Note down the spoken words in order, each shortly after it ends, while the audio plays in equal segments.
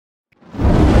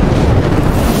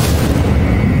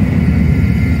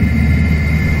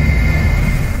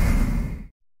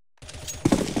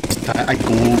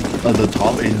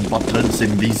button,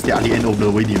 simply stay at the end of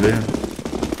the way defend.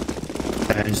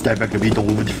 And step back a bit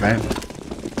over defend.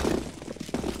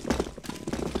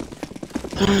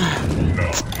 9, 8,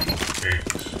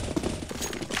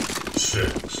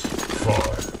 6, 5,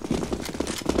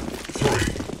 3,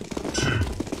 2.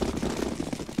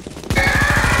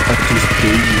 To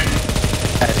stay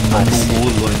at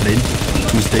normal lane.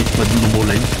 To stay at normal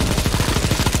lane.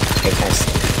 Okay, guys.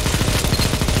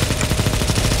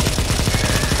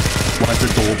 Once the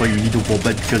door open, you need to fall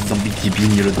back because zombie TP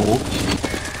near the door.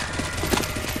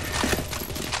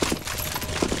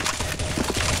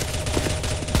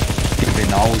 Okay,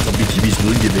 now zombie TP is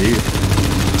really there.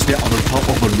 Stay on the top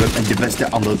of the ramp and defend. Stay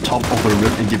on the top of the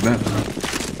ramp and defend.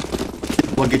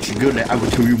 One get triggered, then I will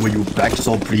tell you when you back.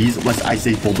 So please, once I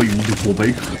say fall back, you need to fall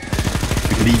back.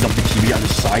 Because zombie TP on the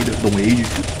side, don't age.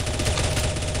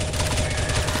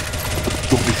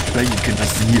 Don't be afraid, you cannot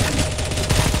see it.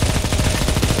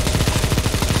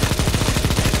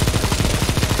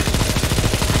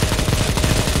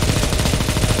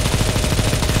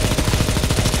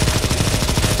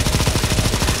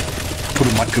 Put a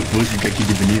marker first, you can keep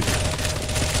it here.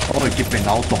 Oh, get back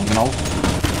now, dog now.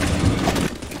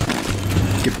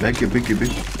 Get back. Oh,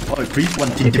 please, one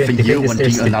thing different here, one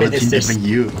thing another thing different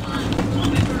here.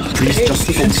 Please just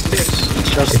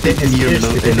stay near the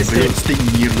build, stay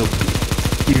near the.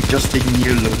 You just stay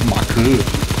near the marker.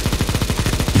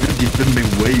 You different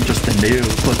way, you just stand there.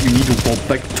 But you need to fall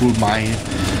back to my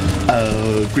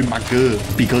green marker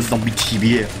because zombie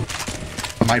TV.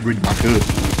 My red marker.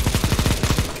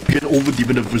 You can over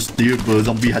defend the first tier, but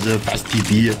zombie has a fast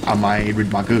TP on my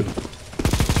red marker.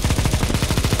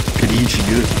 Can you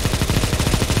trigger?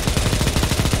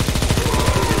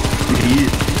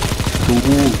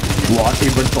 One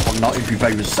even to hug now and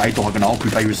prepare your side to hug now,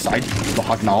 prepare your side to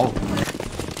hug now.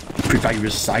 Prepare your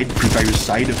side.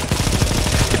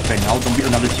 Defend now, don't be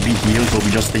another TP here, so we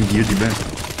just stand here, defend.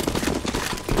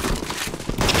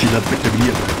 She's a bit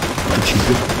here.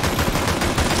 Chica.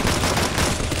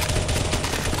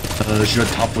 She's a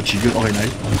top for Chica, okay,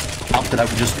 nice. After that,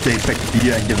 we just stay back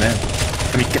here and defend.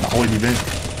 I mean, get out and defend.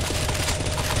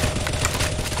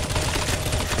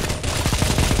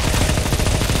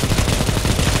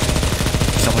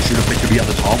 Someone should have picked to be at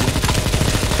the top.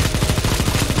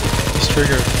 He's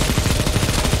triggered.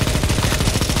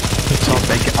 So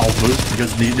make it out first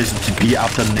because there's a TP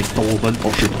after the next door open.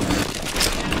 Oh shit.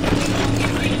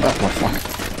 What fuck.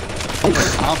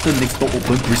 Okay, after the next door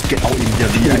open, please get out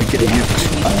immediately and get here.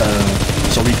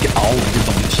 Sorry, get out because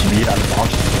of the TP at the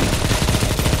box.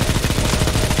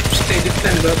 Stay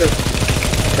defend, brother.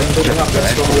 Don't go up,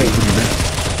 let's go away.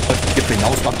 If they now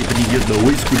start defending here, the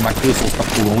way screen marker, so stop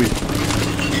too long way.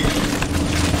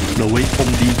 The way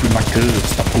only screen marker,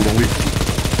 stop too long way.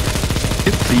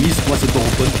 Please, once the door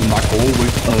open, do not go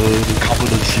with cover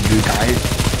the trigger guy.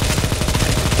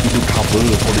 You need to cover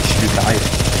for the trigger guy.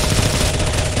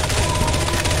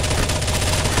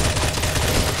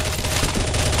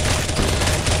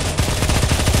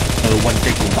 One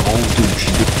guy go down to the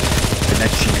trigger. And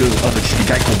that trigger, the trigger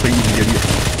guy go back immediately.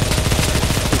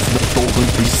 The door open,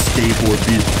 please stay for a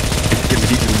bit. If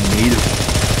you can need it.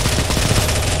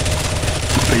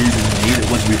 Play the need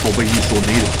once we fall back, you so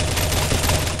need it.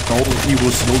 No, you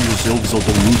will slow yourself so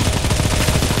don't lose.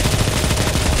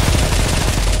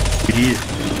 3,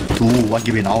 2, 1,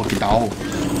 give it now, get down.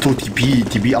 2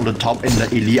 TP on the top and the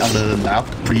elite on the left.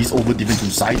 Please over defend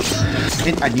to side.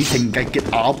 And I need 10 guy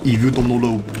get up. If you don't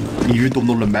know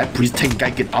the map, please 10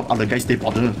 guy get up. Other guy stay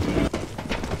bottom.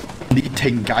 Need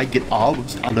 10 guy get up.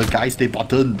 Other guy stay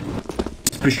bottom.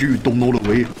 Especially you don't know the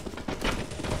way.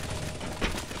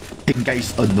 10 guy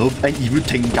is enough. And if you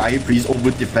 10 guy, please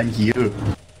over defend here.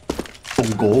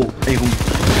 Don't go. And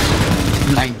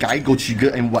 9 guy go trigger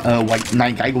and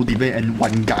 9 guy go defend and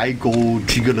 1 guy go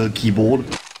trigger the keyboard.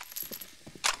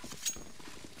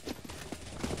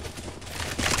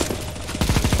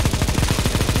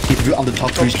 If you're on the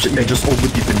top, please just over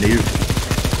defend there.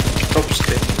 Top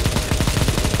step.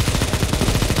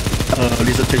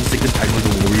 There's a 10-second timer,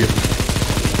 don't worry.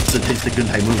 It's a 10-second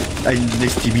timer and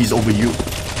next TV is over you.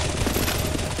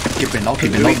 Keep it now,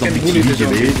 don't be TV,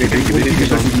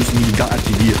 use minigun at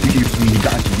TV, use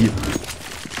minigun at TV.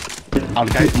 Our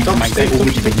guy, my guy over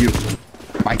defend you.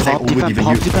 My guy over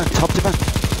defend you. Top defend.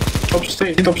 Top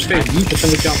stay. Defend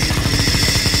the jump.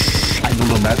 I know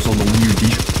the map, so no new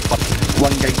dish. But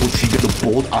 1 guy go trigger the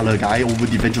board, other guy over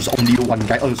defend, just only 1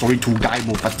 guy, 2 guy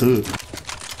more faster.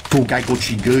 2 guy go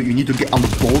trigger, you need to get on the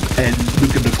board and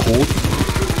look at the code.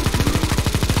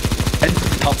 And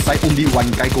top side only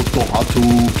 1 guy go to how to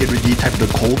get ready type the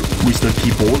code with the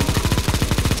keyboard.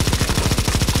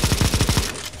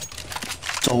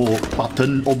 So So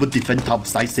button over defend top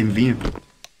side same thing.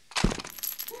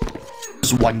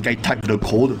 Just one guy type the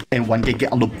code and one guy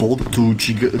get on the board to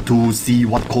trigger to see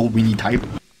what code we need type.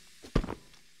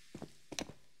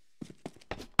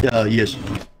 Yes.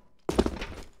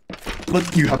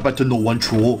 But you have better know one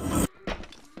throw.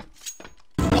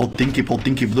 Keep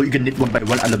holding. No, you can knit one by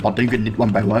one at the bottom, you can knit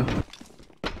one by one.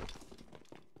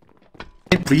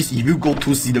 And please, if you go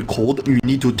to see the code, you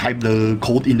need to type the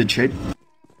code in the chat.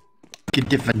 Get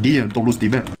defending, don't lose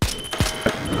defense.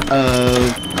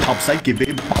 Top side give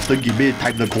it, bottom give it,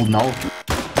 type the code now.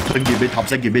 Bottom give it, top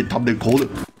side give it, type the code.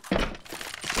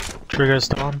 Triggers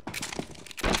down.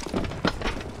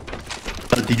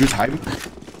 Did you type?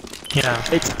 Yeah.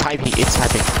 It's typing.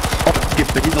 Oh, give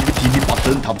it on the TV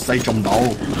button, top side jump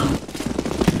down.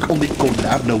 Only go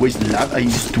left, the way is left, and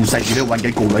it's two sides here, one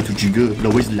guy go right to trigger. The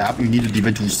way is left, you need to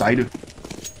defend two side.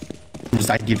 Two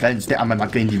side defense, then I'm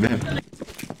marker in defense.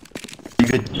 You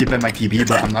can defend my TV,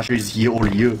 but I'm not sure it's here or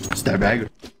here. Step back.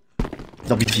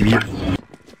 WTV.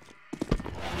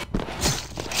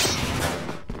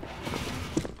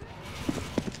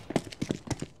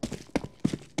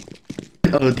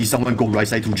 Did someone go right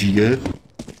side to trigger?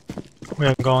 We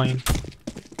are going.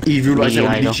 If you right side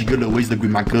only trigger, the way is the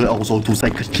green marker, also two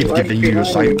side keep defending your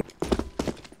side.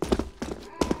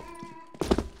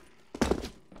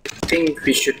 I think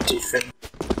we should defend.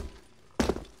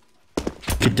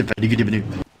 Keep defending.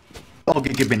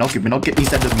 Okay, keep it out, get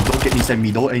inside the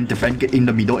middle, and defend, get in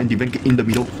the middle, and defend, get in the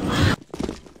middle.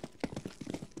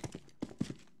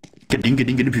 Get in,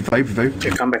 P5. Okay,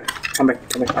 come back.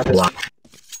 Wow.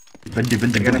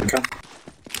 Defend.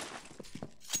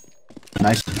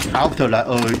 Nice. After that,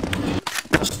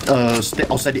 just stay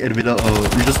outside the elevator,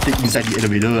 you just stay inside the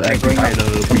elevator and prepare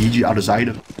the BG other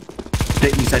side. Stay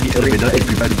inside the elevator and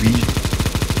prepare the BG.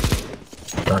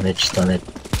 Done it.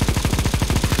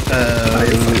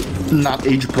 Not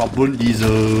age problem is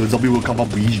zombie will come up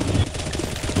BG.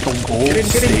 Don't go,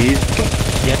 stay.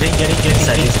 Getting.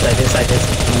 Side this.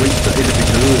 Wait the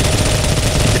elevator.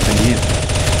 Defend it.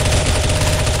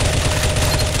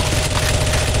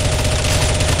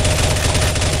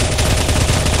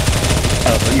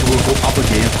 You will go up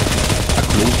again,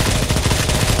 close.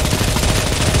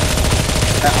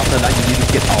 And after that, you need to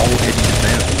get out and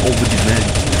defend, over defend.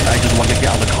 I just want to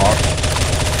get out of the car.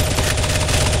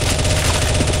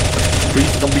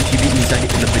 Please don't be TV inside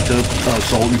the elevator,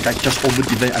 so you guys just over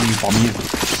defend and inform me.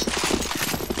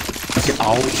 Get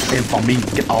out and from me,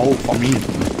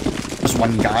 Just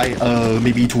one guy,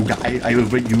 maybe two guys, I will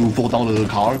let you fall down the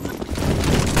car.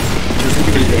 Just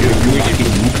leave it there, you like it,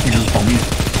 you just from me.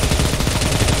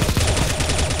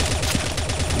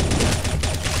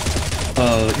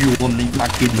 You only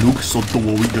market look, so don't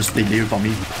worry, just stay there for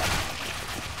me.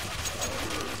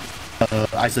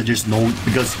 I suggest no,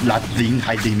 because that thing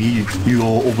hiding me, you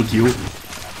are overkill.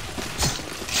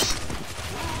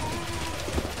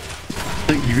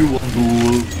 If you want to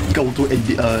go to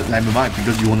never mind,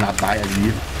 because you will not die, I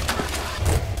believe.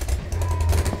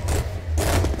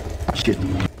 Shit.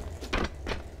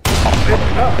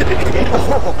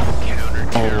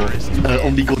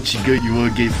 Only go trigger, you will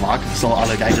get fucked, so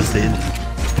other guy just in.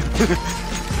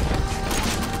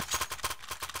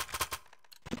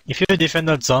 If you defend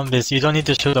the zombies, you don't need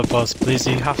to shoot the boss, please.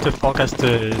 You have to focus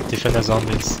to defend the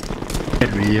zombies.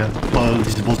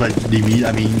 It's supposed like limit,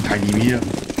 I mean tiny limit.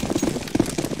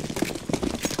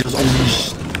 Just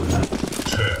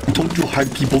only don't you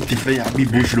have people defend, have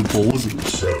people shoot the balls.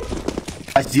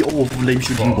 I see all of them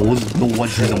shooting balls, no one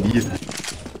shoots on me. 2,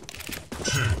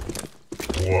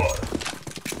 1.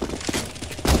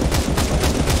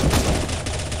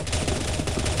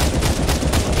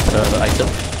 Item.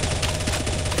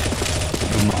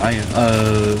 Mine,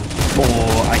 or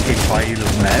I can try the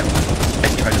map.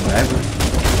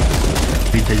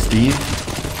 Be tasty.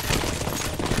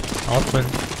 Open.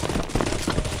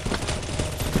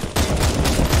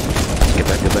 Get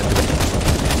back.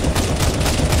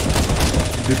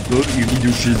 Good, you need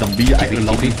to shoot zombie, I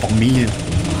allow it for me.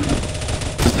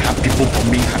 Just have people for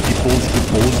me, have people shoot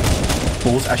balls.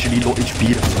 Balls actually low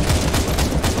HP.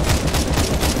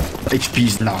 HP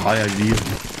is not high, I believe.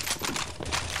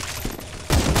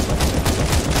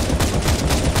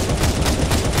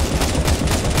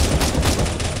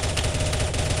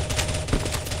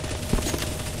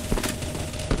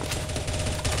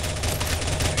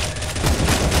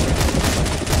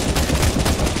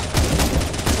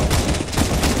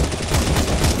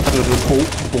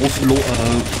 Boss low,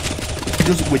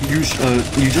 because when you just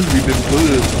remember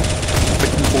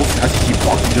when boss has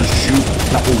hitbox, you just shoot,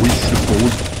 not always shoot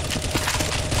balls.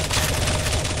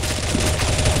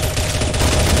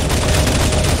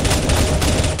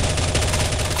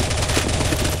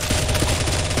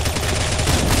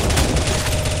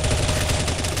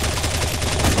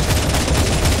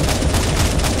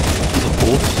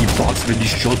 box when he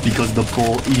shot because the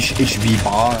pro each HV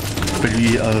bar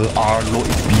very are low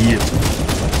HP.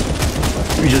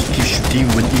 You just keep shooting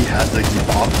when he has the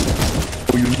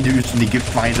hitbox. Or you need to use negative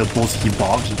find the boss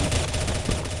hitbox.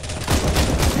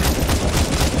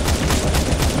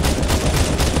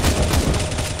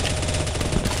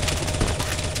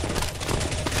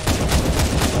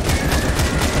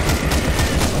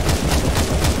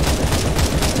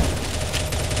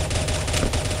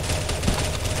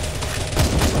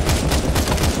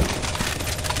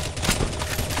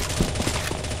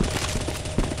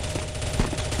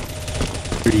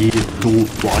 Three, two,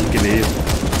 one, give it.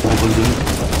 Over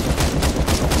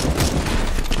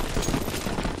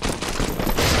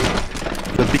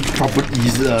the big trouble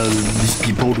is these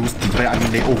people who defend, I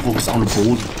mean they all focus on the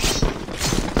boss.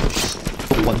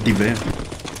 One defend.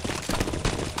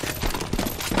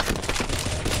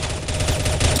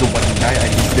 So one guy I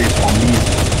need to for me.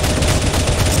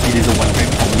 It is a one guy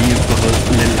for me because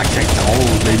lên lạc chạy tàu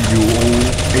lên you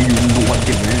know one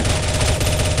defend.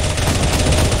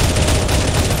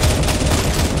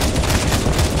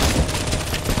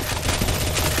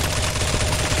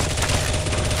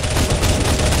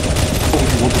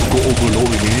 Want to go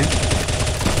overload again?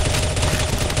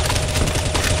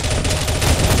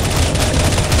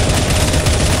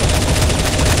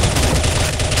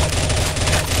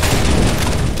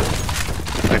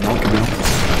 Right now, come on.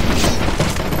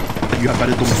 You have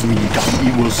better don't zoom in,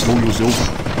 it will slow yourself.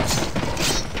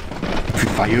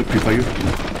 Pre-fire.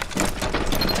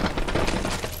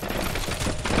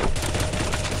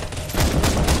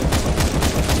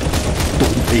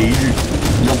 Don't aim.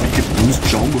 Y'all make it boost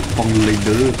jump bằng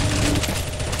later.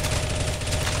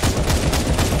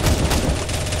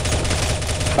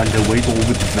 Find a way to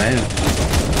over the van.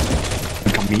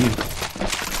 Come here.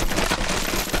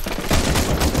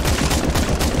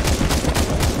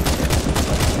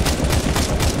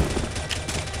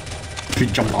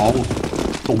 Please jump out.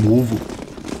 Don't move.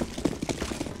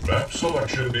 Map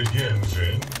selection begins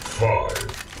in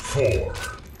 5, 4,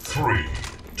 3,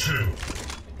 2,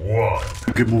 1.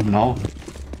 Okay, move now.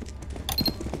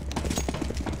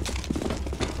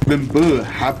 Remember,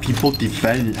 half people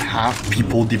defend, half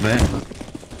people defend.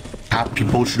 Half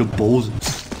people should oppose.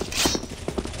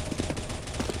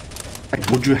 I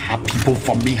told you half people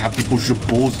farming, half people should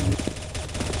oppose.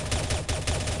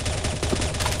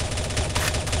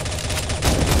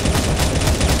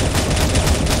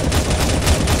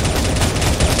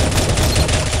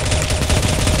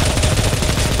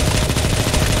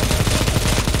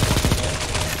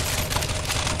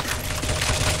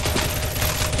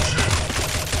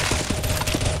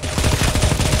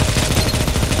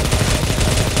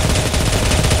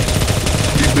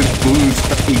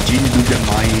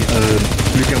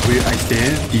 Look at where I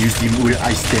stand. Do you see where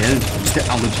I stand? Stand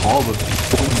on the top.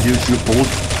 So easier to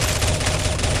both.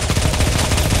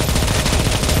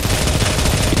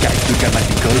 Guys, look at my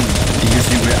gun. Do you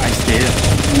see where I stand?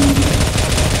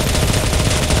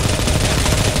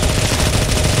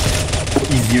 So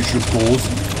easier to both.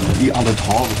 Be on the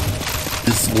top.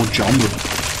 This small jump.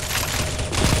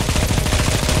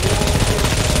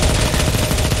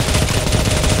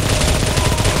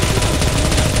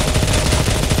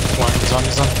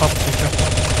 Zombies on top, be careful.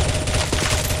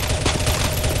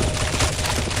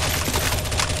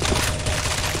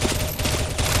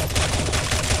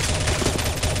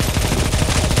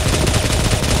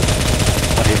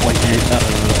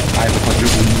 I have a budget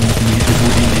who need to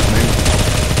move in this man.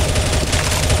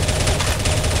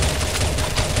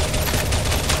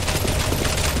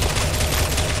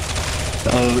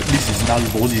 This is not the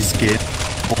boss is scared.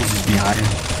 Boss is behind.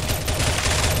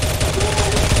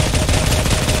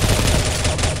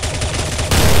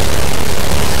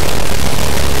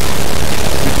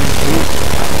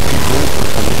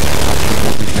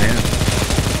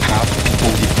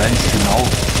 Defense, you know.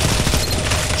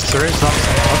 There is zombies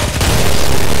on top.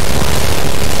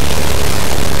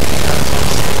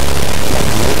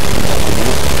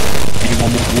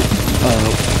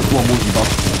 One more debuff.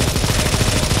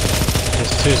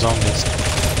 There's two zombies.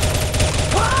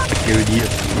 Here.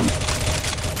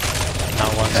 Now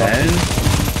one zombie.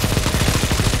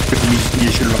 And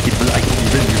you should rock it, but I don't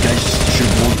even. You guys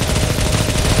should won.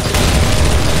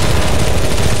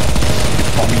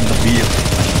 Bombing the beer.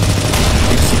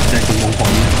 It's exactly one for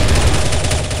me.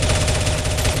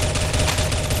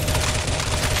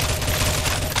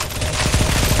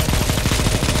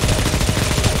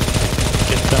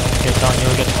 Get down,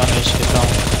 you'll get punished, get down.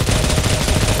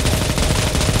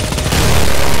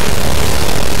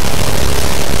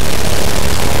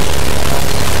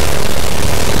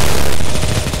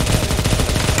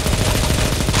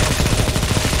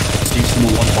 Six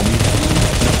more one for me.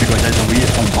 Not because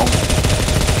on top.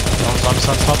 Zombies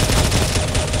on top.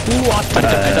 Ooh, what? I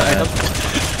don't.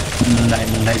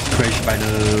 Nice crash by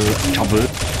the chopper.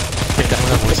 Take that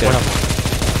one up.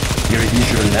 Here it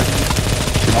is your left.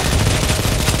 Knock.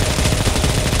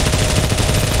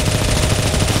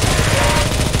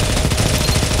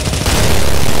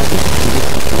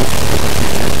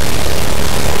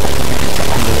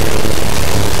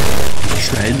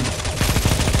 Shred.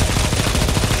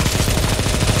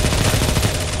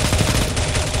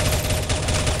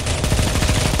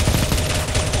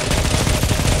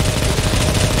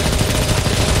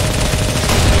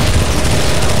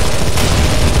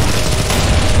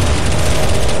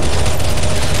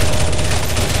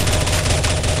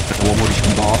 One more is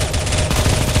bar.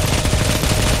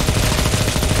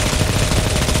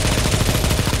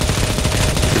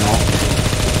 Genau.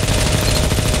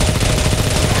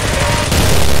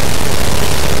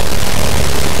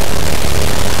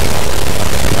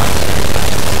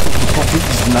 The problem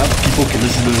is now people can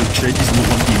listen to the train is not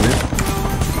one email.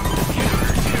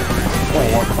 Oh,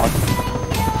 what the fuck?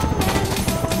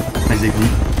 Exactly.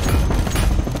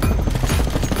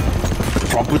 The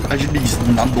problem actually is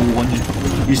number one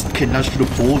is can actually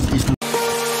the balls is